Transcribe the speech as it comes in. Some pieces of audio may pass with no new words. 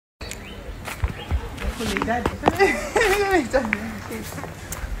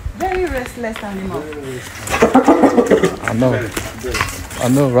Very restless animal. I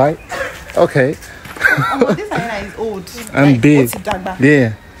know, right? Okay. Oh, this hyena is old. I'm like, big.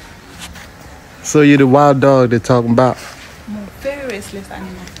 Yeah. So you're the wild dog they're talking about. No, very restless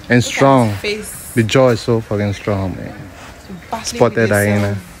animal. And Look strong. at his face. The jaw is so fucking strong, man. Spotted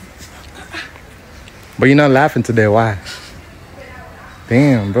hyena. But you're not laughing today, why?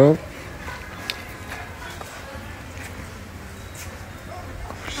 Damn, bro.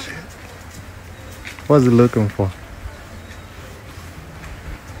 Shit. What's it looking for?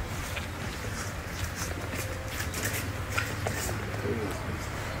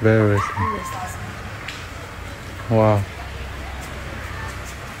 Very restless. Wow.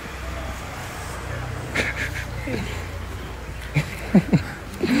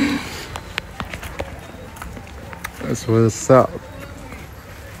 That's what's up.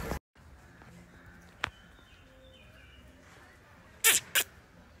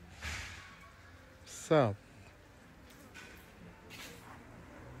 What's up?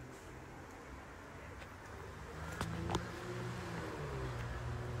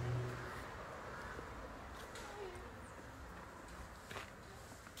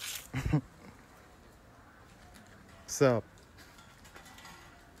 What's up?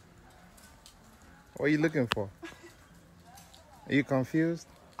 What are you looking for? Are you confused?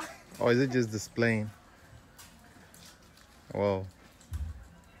 Or is it just displaying? Whoa.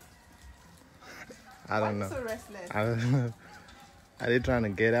 I don't know. So restless? I don't know. Are they trying to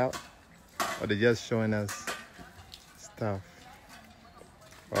get out? Or they just showing us stuff?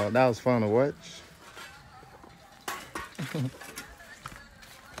 Well, that was fun to watch.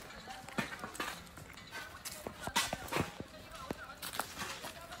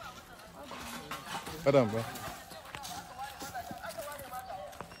 Hold on, bro.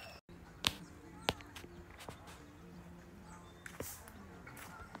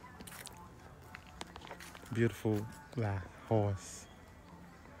 Beautiful black horse.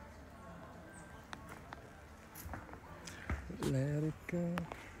 Let it go.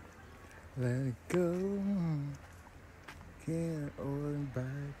 Let it go. Can't hold it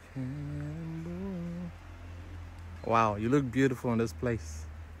back anymore. Wow, you look beautiful in this place.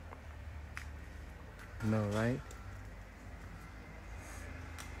 No, right?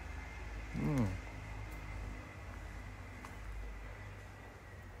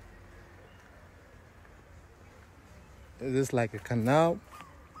 Is this like a canal?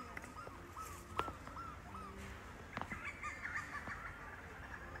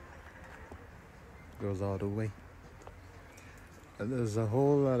 Goes all the way. There's a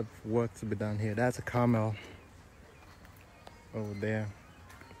whole lot of work to be done here. That's a camel over there.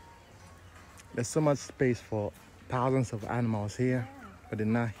 There's so much space for thousands of animals here, but they're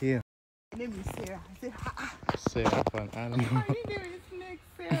not here. My name is Sarah. I said, Sarah for an animal. My name is Snake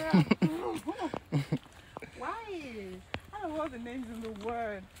Sarah. Why? I don't know what the names in the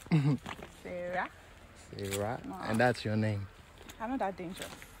word. Sarah. Sarah. No. And that's your name. I'm not that dangerous.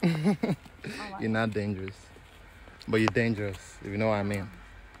 You're not dangerous. But you're dangerous, if you know what I mean.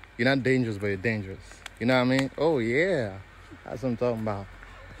 You're not dangerous, but you're dangerous. You know what I mean? Oh, yeah. That's what I'm talking about.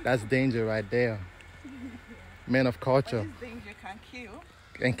 That's danger right there. Men of culture. But this danger can kill.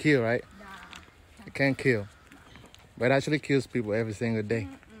 Can kill, right? Nah. It can kill. But it actually kills people every single day.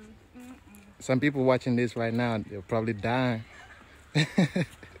 Some people watching this right now, they're probably dying.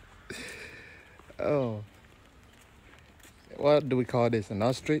 Oh. What do we call this? An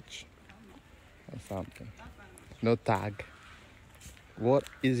ostrich? Or something. No tag. What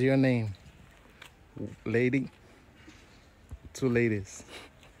is your name? Lady? Two ladies.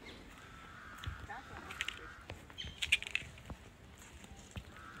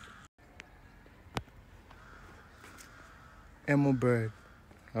 Emu bird.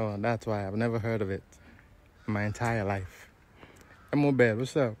 Oh, that's why I've never heard of it in my entire life. Emu bird,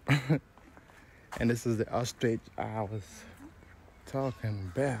 what's up? And this is the ostrich I was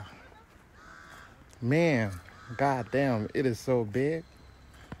talking about. Man, goddamn, it is so big.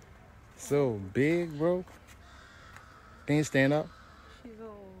 So big, bro. Can you stand up? She's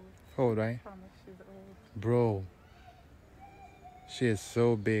old. Hold, right? I promise she's old. Bro. She is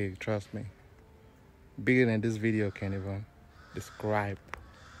so big, trust me. Bigger than this video can even describe.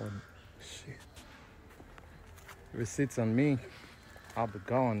 Oh, shit. If it sits on me, I'll be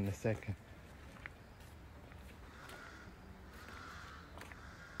gone in a second.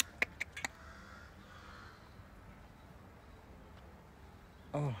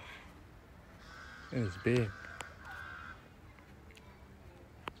 Oh, it is big.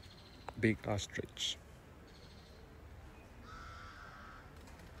 Big ostrich.